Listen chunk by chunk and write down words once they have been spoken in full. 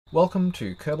Welcome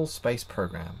to Kerbal Space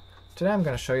Program. Today I'm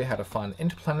going to show you how to find the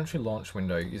Interplanetary launch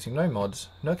window using no mods,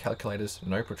 no calculators,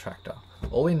 no protractor.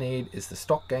 All we need is the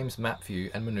stock game's map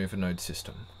view and maneuver node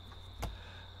system.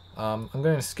 I'm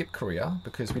going to skip Korea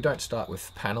because we don't start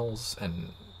with panels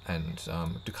and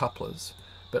decouplers,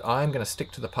 but I'm going to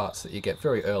stick to the parts that you get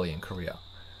very early in Korea.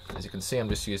 As you can see, I'm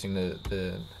just using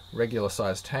the regular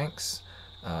sized tanks,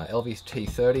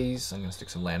 LVT-30s. I'm going to stick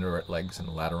some lander legs and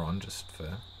a ladder on just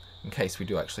in case we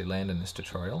do actually land in this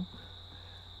tutorial.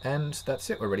 And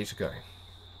that's it, we're ready to go.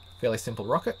 Fairly simple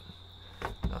rocket.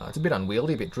 It's a bit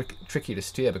unwieldy, a bit tricky to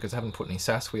steer because I haven't put any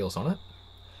SAS wheels on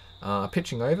it.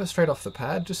 Pitching over straight off the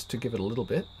pad just to give it a little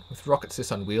bit. With rockets this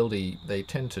unwieldy, they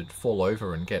tend to fall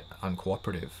over and get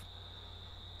uncooperative.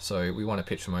 So we want to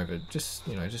pitch them over just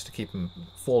to keep them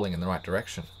falling in the right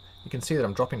direction. You can see that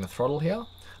I'm dropping the throttle here.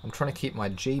 I'm trying to keep my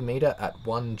G meter at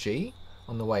 1G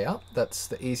on the way up. That's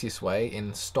the easiest way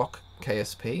in stock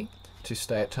KSP to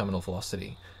stay at terminal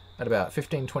velocity. At about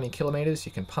 15-20 kilometers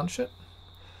you can punch it.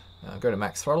 Go to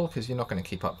max throttle because you're not going to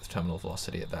keep up with terminal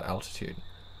velocity at that altitude.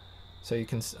 So you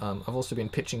can. I've also been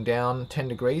pitching down 10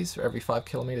 degrees for every 5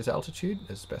 kilometers altitude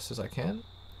as best as I can.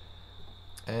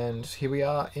 And here we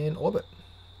are in orbit.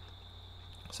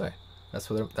 So that's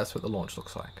what the launch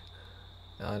looks like.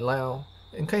 Now,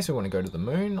 in case we want to go to the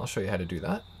moon, I'll show you how to do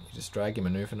that. You just drag your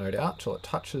maneuver node out till it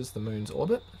touches the moon's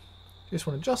orbit. You just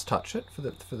want to just touch it for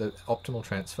the optimal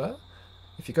transfer.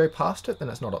 If you go past it, then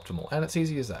it's not optimal, and it's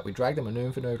easy as that. We drag the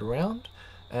maneuver node around,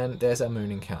 and there's our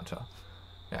moon encounter.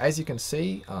 Now, as you can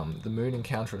see, the moon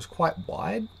encounter is quite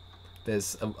wide.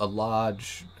 There's a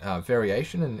large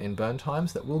variation in burn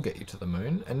times that will get you to the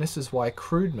moon, and this is why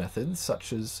crude methods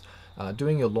such as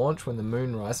doing your launch when the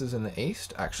moon rises in the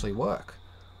east actually work,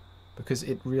 because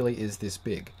it really is this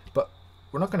big. But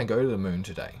we're not going to go to the moon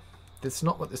today. That's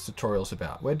not what this tutorial's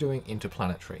about. We're doing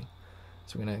interplanetary.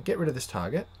 So we're going to get rid of this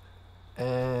target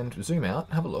and zoom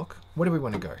out, have a look. Where do we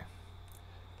want to go?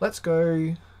 Let's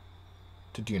go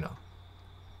to Duna.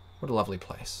 What a lovely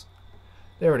place.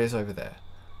 There it is over there.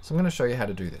 So I'm going to show you how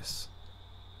to do this.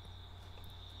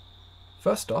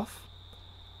 First off,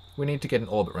 we need to get an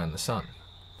orbit around the sun.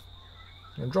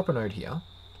 I'm going to drop a node here,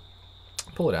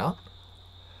 pull it out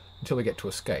until we get to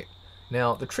escape.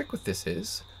 Now the trick with this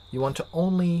is you want to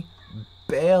only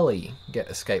barely get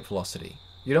escape velocity.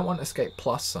 You don't want escape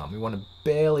plus some, we want to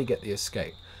barely get the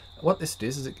escape. What this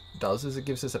does is it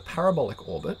gives us a parabolic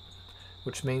orbit,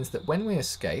 which means that when we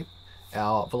escape,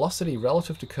 our velocity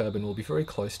relative to Kerbin will be very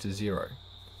close to zero.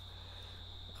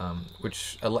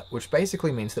 Which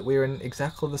basically means that we're in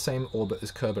exactly the same orbit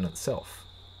as Kerbin itself,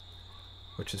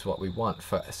 which is what we want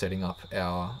for setting up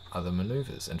our other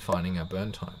maneuvers and finding our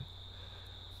burn time.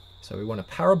 So we want a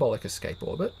parabolic escape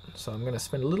orbit, so I'm going to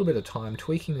spend a little bit of time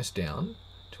tweaking this down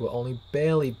to only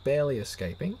barely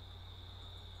escaping.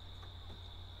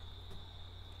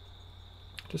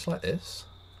 Just like this.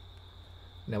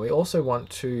 Now we also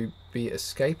want to be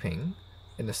escaping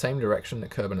in the same direction that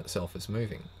Kerbin itself is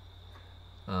moving.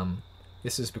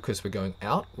 This is because we're going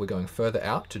out, we're going further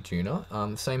out to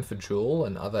Duna, same for Joule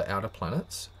and other outer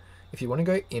planets. If you want to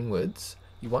go inwards,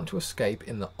 you want to escape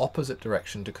in the opposite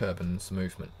direction to Kerbin's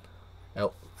movement.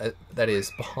 That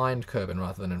is, behind Kerbin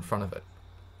rather than in front of it.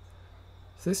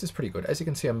 So this is pretty good. As you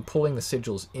can see, I'm pulling the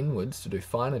sigils inwards to do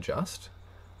fine adjust,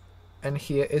 and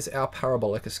here is our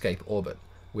parabolic escape orbit,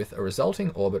 with a resulting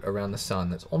orbit around the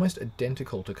Sun that's almost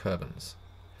identical to Kerbin's.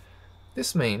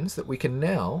 This means that we can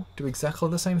now do exactly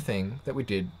the same thing that we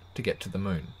did to get to the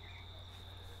moon.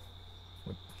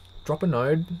 We drop a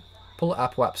node, pull the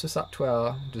apoapsis up to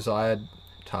our desired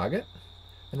target,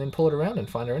 and then pull it around and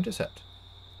find our intercept.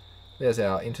 There's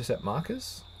our intercept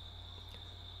markers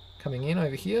coming in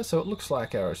over here, so it looks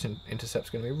like our intercept's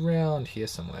going to be around here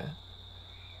somewhere.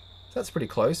 So that's pretty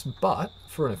close, but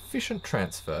for an efficient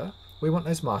transfer, we want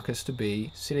those markers to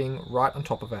be sitting right on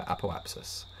top of our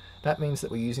apoapsis. That means that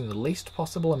we're using the least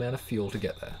possible amount of fuel to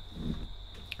get there.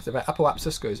 So if our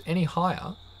apoapsis goes any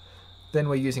higher, then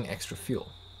we're using extra fuel.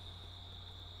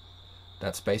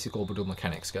 That's basic orbital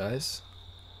mechanics, guys.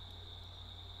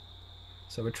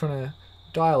 So we're trying to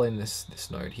dial in this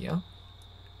node here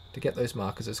to get those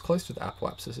markers as close to the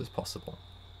apoapsis as possible.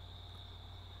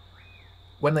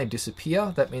 When they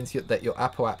disappear, that means that your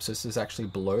apoapsis is actually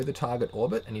below the target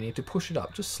orbit, and you need to push it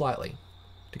up just slightly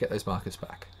to get those markers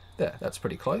back. There, that's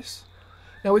pretty close.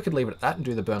 Now we could leave it at that and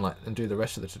do the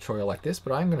rest of the tutorial like this,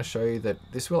 but I'm going to show you that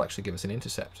this will actually give us an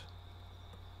intercept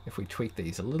if we tweak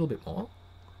these a little bit more.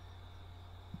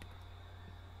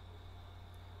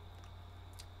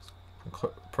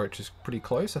 Approach is pretty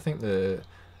close. I think the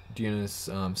Duna's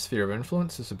sphere of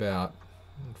influence is about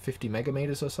 50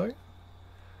 megameters or so.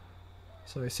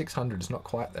 So 600 is not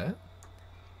quite there,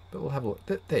 but we'll have a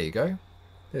look. There you go.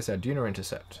 There's our Duna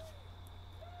intercept.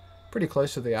 Pretty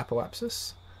close to the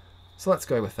apoapsis. So let's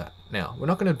go with that. Now, we're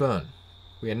not going to burn.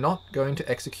 We are not going to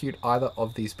execute either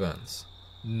of these burns.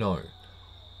 No.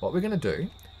 What we're going to do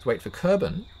is wait for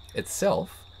Kerbal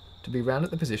itself to be round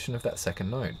at the position of that second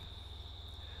node.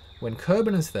 When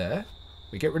Kerbal is there,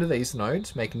 we get rid of these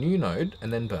nodes, make a new node,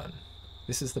 and then burn.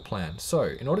 This is the plan. So,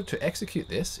 in order to execute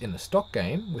this in the stock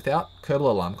game without Kerbal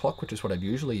alarm clock, which is what I'd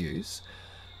usually use,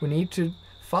 we need to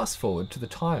fast forward to the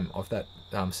time of that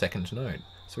second node.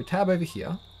 So we tab over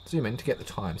here, zoom in to get the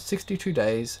time. 62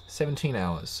 days, 17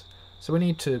 hours. So we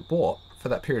need to warp for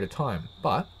that period of time,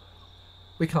 but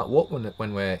we can't warp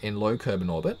when we're in low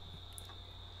Kerbal orbit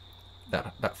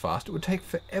that fast. It would take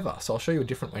forever, so I'll show you a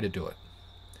different way to do it.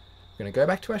 We're going to go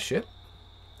back to our ship.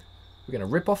 We're going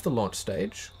to rip off the launch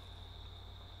stage.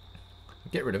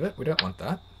 Get rid of it, we don't want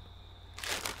that.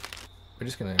 We're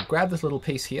just going to grab this little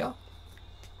piece here.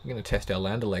 We're going to test our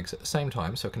lander legs at the same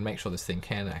time so we can make sure this thing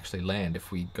can actually land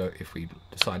if we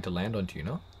decide to land on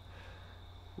Duna.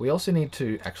 We also need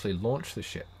to actually launch the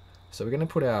ship. So we're going to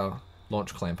put our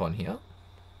launch clamp on here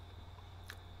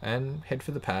and head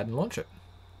for the pad and launch it.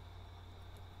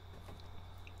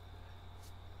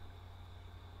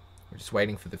 We're just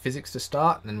waiting for the physics to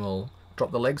start and then we'll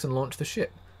drop the legs and launch the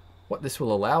ship. What this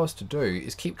will allow us to do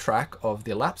is keep track of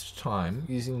the elapsed time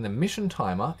using the mission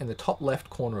timer in the top left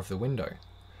corner of the window.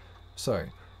 So,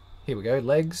 here we go,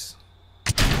 legs,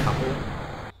 couple,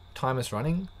 timer's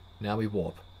running, now we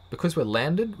warp. Because we're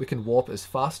landed, we can warp as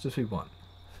fast as we want.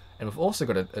 And we've also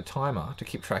got a timer to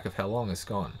keep track of how long it's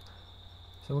gone.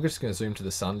 So we're just going to zoom to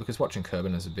the sun because watching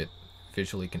Kerbal is a bit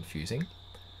visually confusing.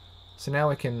 So now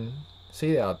we can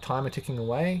see our timer ticking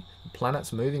away, the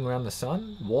planet's moving around the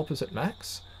sun, warp is at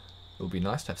max. It would be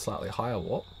nice to have slightly higher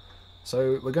warp.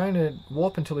 So we're going to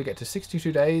warp until we get to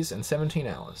 62 days and 17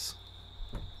 hours.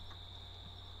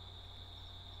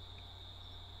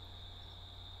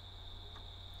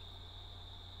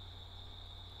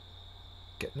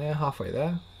 Getting there, halfway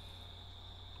there.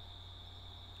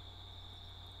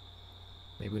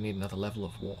 Maybe we need another level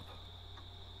of warp.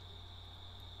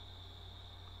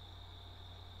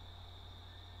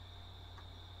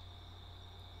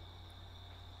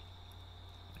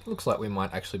 It looks like we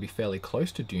might actually be fairly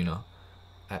close to Duna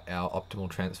at our optimal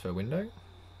transfer window.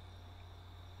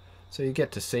 So you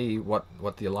get to see what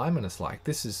the alignment is like.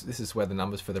 This is where the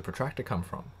numbers for the protractor come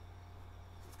from.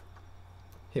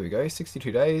 Here we go,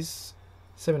 62 days,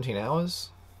 17 hours,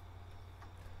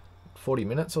 40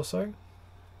 minutes or so.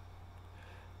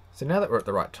 So now that we're at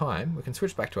the right time, we can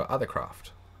switch back to our other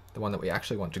craft, the one that we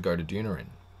actually want to go to Duna in.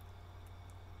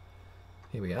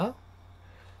 Here we are.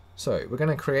 So we're going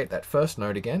to create that first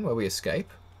node again where we escape,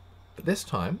 but this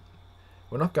time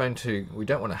we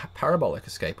don't want a parabolic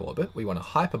escape orbit, we want a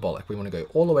hyperbolic. We want to go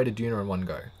all the way to Duna in one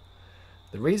go.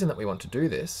 The reason that we want to do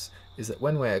this is that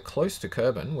when we're close to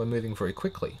Kerbal, we're moving very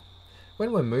quickly.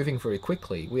 When we're moving very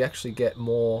quickly, we actually get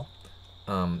more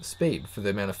speed for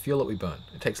the amount of fuel that we burn.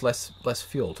 It takes less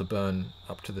fuel to burn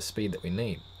up to the speed that we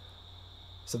need.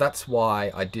 So that's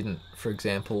why I didn't, for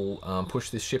example, push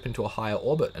this ship into a higher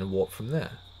orbit and warp from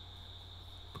there.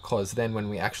 Because then when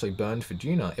we actually burned for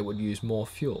Duna, it would use more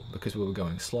fuel because we were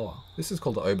going slower. This is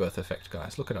called the Oberth effect,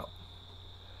 guys. Look it up.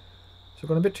 So we've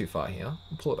gone a bit too far here.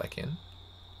 We'll pull it back in.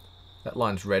 That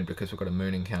line's red because we've got a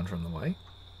moon encounter on the way.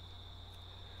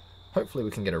 Hopefully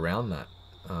we can get around that.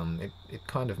 It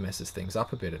kind of messes things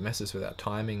up a bit. It messes with our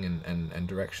timing and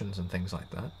directions and things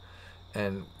like that.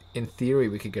 And in theory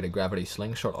we could get a gravity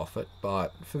slingshot off it,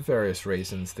 but for various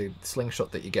reasons the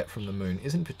slingshot that you get from the moon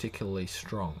isn't particularly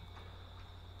strong.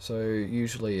 So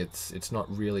usually it's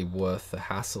not really worth the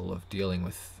hassle of dealing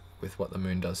with what the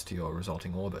moon does to your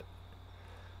resulting orbit.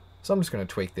 So I'm just going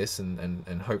to tweak this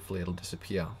and hopefully it'll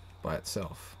disappear by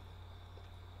itself.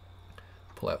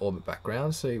 Pull our orbit back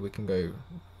round so we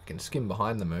can skim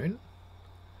behind the moon.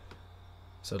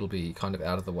 So it'll be kind of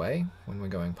out of the way when we're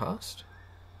going past.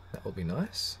 That will be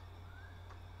nice.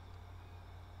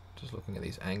 Just looking at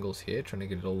these angles here, trying to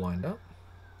get it all lined up.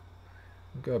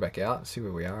 We'll go back out and see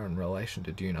where we are in relation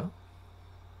to Duna.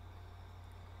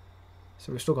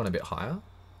 So we've still gone a bit higher.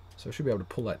 So we should be able to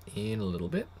pull that in a little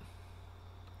bit.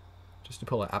 Just to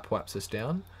pull our apoapsis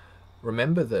down.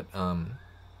 Remember that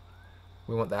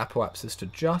we want the apoapsis to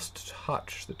just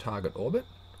touch the target orbit.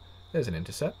 There's an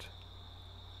intercept.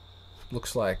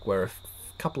 Looks like we're a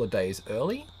couple of days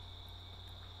early.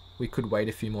 We could wait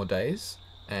a few more days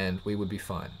and we would be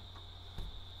fine.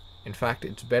 In fact,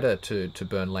 it's better to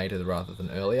burn later rather than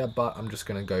earlier, but I'm just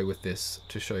going to go with this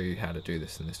to show you how to do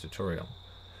this in this tutorial.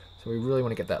 So we really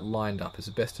want to get that lined up as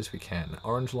best as we can. That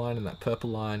orange line and that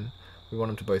purple line, we want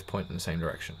them to both point in the same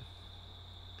direction.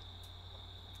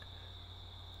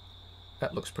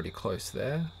 That looks pretty close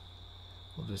there.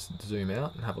 We'll just zoom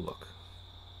out and have a look.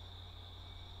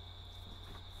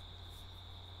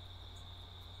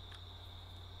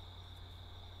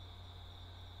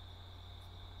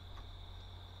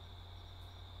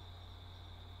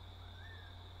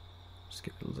 Just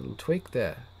give it a little tweak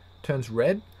there. Turns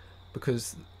red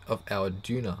because of our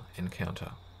Duna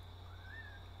encounter.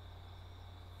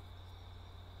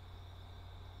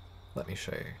 Let me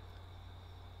show you.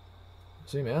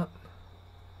 Zoom out,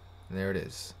 and there it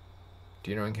is.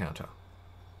 Duna encounter.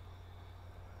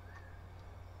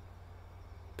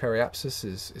 Periapsis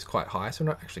is quite high, so we're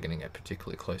not actually getting it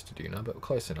particularly close to Duna, but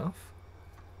close enough.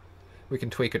 We can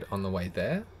tweak it on the way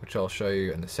there, which I'll show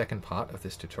you in the second part of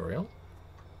this tutorial.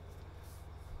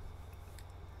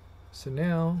 So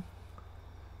now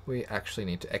we actually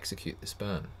need to execute this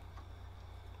burn.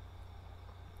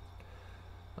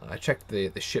 I checked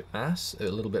the ship mass a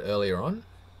little bit earlier on.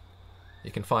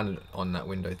 You can find it on that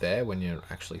window there when you're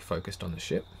actually focused on the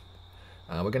ship.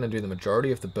 We're going to do the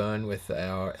majority of the burn with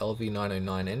our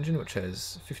LV909 engine, which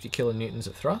has 50 kilonewtons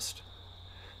of thrust.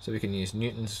 So we can use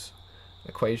Newton's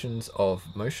equations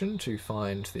of motion to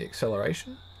find the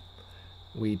acceleration.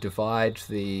 We divide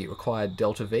the required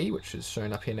delta V, which is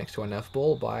shown up here next to our nav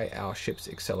ball, by our ship's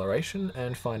acceleration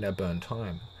and find our burn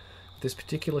time. With this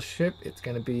particular ship, it's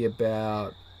going to be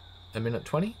about 1 minute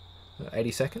 20,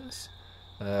 80 seconds.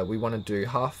 We want to do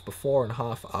half before and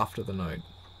half after the node.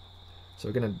 So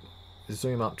we're going to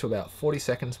zoom up to about 40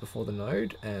 seconds before the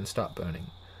node and start burning.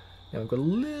 Now we've got a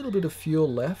little bit of fuel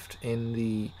left in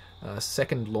the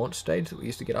second launch stage that we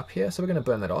used to get up here, so we're going to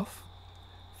burn that off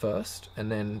first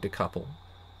and then decouple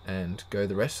and go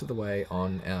the rest of the way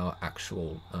on our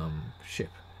actual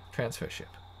transfer ship.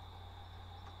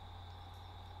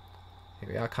 Here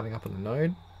we are coming up on the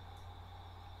node.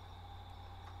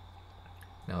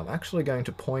 Now I'm actually going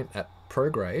to point at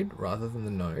prograde rather than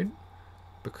the node,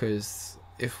 because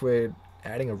if we're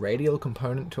adding a radial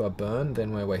component to our burn,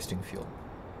 then we're wasting fuel.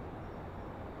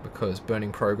 Because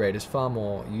burning prograde is far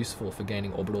more useful for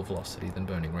gaining orbital velocity than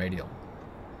burning radial.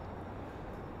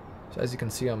 So as you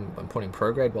can see, I'm pointing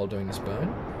prograde while doing this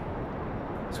burn.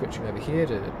 Switching over here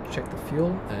to check the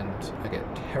fuel, and I get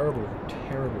terrible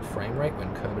frame rate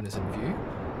when Kerbin is in view.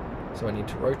 So I need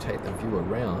to rotate the view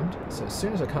around. So as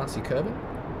soon as I can't see Kerbin,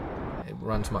 it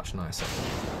runs much nicer.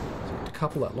 So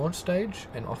decouple that launch stage,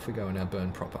 and off we go in our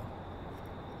burn proper.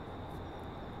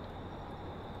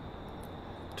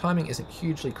 Timing isn't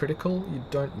hugely critical. You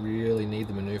don't really need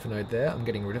the maneuver node there. I'm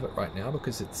getting rid of it right now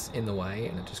because it's in the way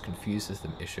and it just confuses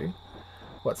the issue.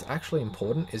 What's actually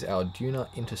important is our Duna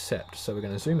intercept. So we're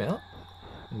going to zoom out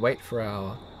and wait for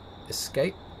our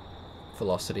escape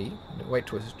velocity, wait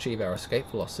to achieve our escape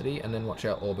velocity, and then watch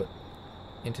our orbit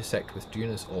intersect with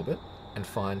Duna's orbit and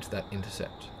find that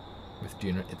intercept with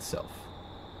Duna itself.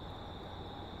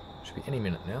 Should be any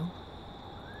minute now.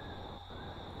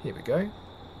 Here we go.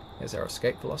 There's our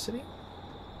escape velocity.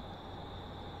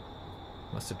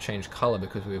 Must have changed colour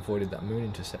because we avoided that moon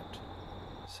intercept.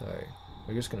 So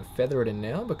we're just going to feather it in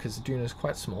now because the Duna is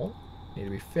quite small. You need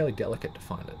to be fairly delicate to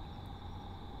find it.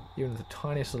 Even the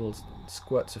tiniest little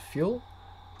squirts of fuel,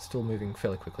 still moving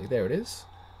fairly quickly. There it is.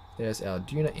 There's our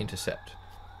Duna intercept.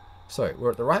 So we're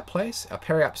at the right place. Our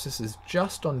periapsis is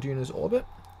just on Duna's orbit.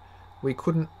 We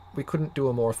couldn't do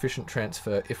a more efficient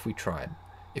transfer if we tried.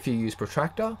 If you use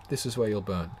protractor, this is where you'll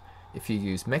burn. If you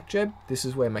use MechJeb, this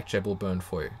is where MechJeb will burn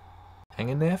for you. Hang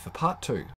in there for part 2.